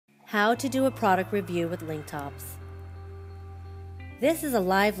How to do a product review with Linktops. This is a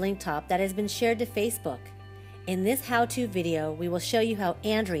live Linktop that has been shared to Facebook. In this how-to video, we will show you how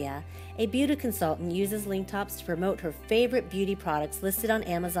Andrea, a beauty consultant, uses Linktops to promote her favorite beauty products listed on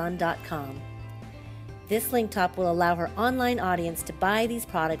Amazon.com. This Linktop will allow her online audience to buy these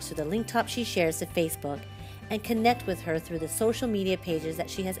products through the Linktop she shares to Facebook and connect with her through the social media pages that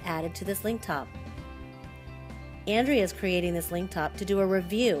she has added to this Linktop. Andrea is creating this Linktop to do a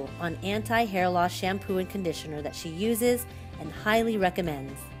review on anti-hair loss shampoo and conditioner that she uses and highly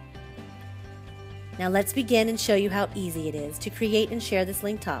recommends. Now let's begin and show you how easy it is to create and share this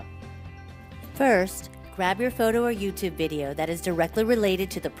Linktop. First, grab your photo or YouTube video that is directly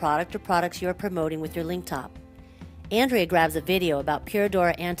related to the product or products you are promoting with your Linktop. Andrea grabs a video about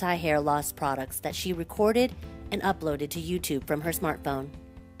Puradora anti-hair loss products that she recorded and uploaded to YouTube from her smartphone.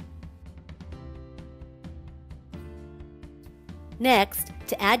 Next,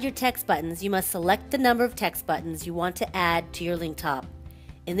 to add your text buttons, you must select the number of text buttons you want to add to your Linktop.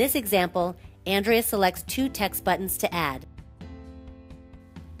 In this example, Andrea selects 2 text buttons to add.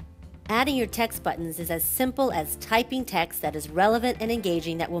 Adding your text buttons is as simple as typing text that is relevant and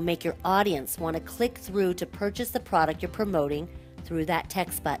engaging that will make your audience want to click through to purchase the product you're promoting through that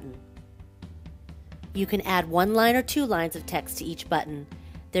text button. You can add 1 line or 2 lines of text to each button.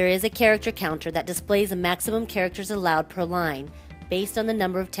 There is a character counter that displays the maximum characters allowed per line, based on the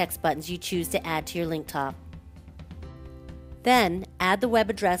number of text buttons you choose to add to your Linktop. Then, add the web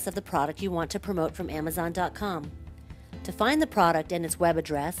address of the product you want to promote from Amazon.com. To find the product and its web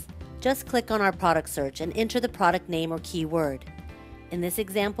address, just click on our product search and enter the product name or keyword. In this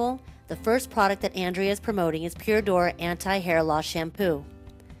example, the first product that Andrea is promoting is Puradora Anti-Hair Loss Shampoo.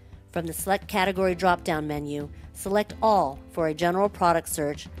 From the Select Category drop-down menu, select All for a general product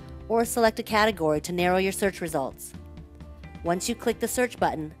search, or select a category to narrow your search results. Once you click the search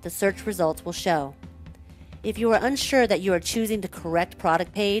button, the search results will show. If you are unsure that you are choosing the correct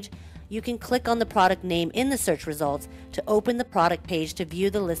product page, you can click on the product name in the search results to open the product page to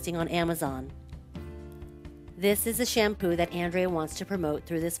view the listing on Amazon. This is the shampoo that Andrea wants to promote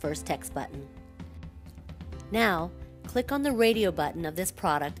through this first text button. Now, click on the radio button of this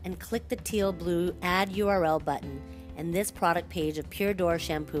product and click the teal-blue Add URL button, and this product page of Puradora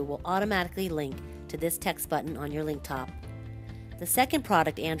shampoo will automatically link to this text button on your Linktop. The second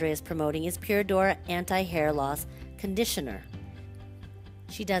product Andrea is promoting is Puradora Anti-Hair Loss Conditioner.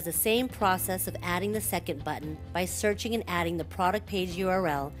 She does the same process of adding the second button by searching and adding the product page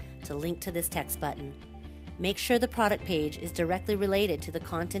URL to link to this text button. Make sure the product page is directly related to the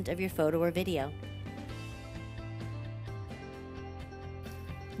content of your photo or video.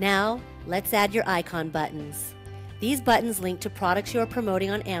 Now, let's add your icon buttons. These buttons link to products you are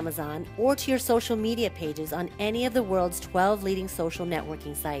promoting on Amazon or to your social media pages on any of the world's 12 leading social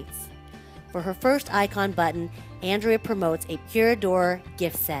networking sites. For her first icon button, Andrea promotes a Puradora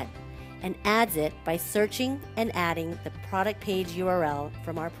gift set and adds it by searching and adding the product page URL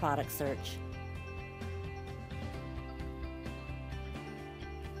from our product search.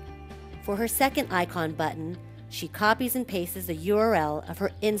 For her second icon button, she copies and pastes the URL of her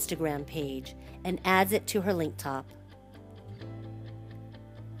Instagram page and adds it to her Linktop.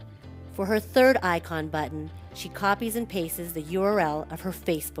 For her third icon button, she copies and pastes the URL of her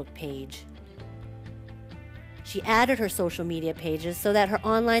Facebook page. She added her social media pages so that her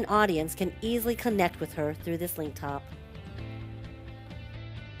online audience can easily connect with her through this Linktop.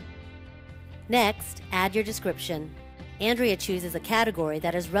 Next, add your description. Andrea chooses a category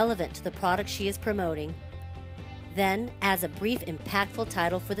that is relevant to the product she is promoting, then adds a brief, impactful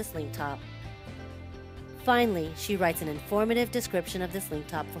title for this Linktop. Finally, she writes an informative description of this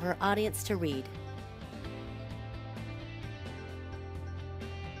Linktop for her audience to read.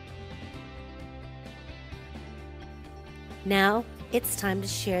 Now, it's time to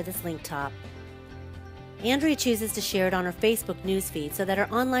share this Linktop. Andrea chooses to share it on her Facebook newsfeed so that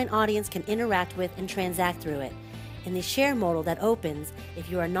her online audience can interact with and transact through it. In the share modal that opens,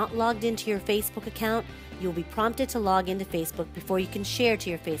 if you are not logged into your Facebook account, you will be prompted to log into Facebook before you can share to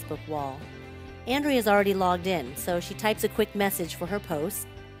your Facebook wall. Andrea is already logged in, so she types a quick message for her post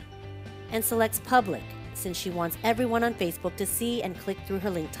and selects Public, since she wants everyone on Facebook to see and click through her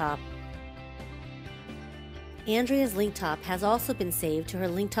Linktop. Andrea's Linktop has also been saved to her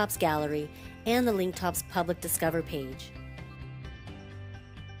Linktops gallery and the Linktops Public Discover page.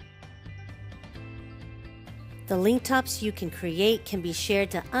 The Linktops you can create can be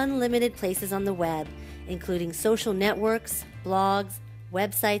shared to unlimited places on the web, including social networks, blogs,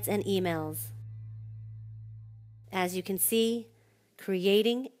 websites, and emails. As you can see,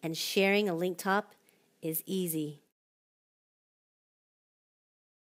 creating and sharing a Linktop is easy.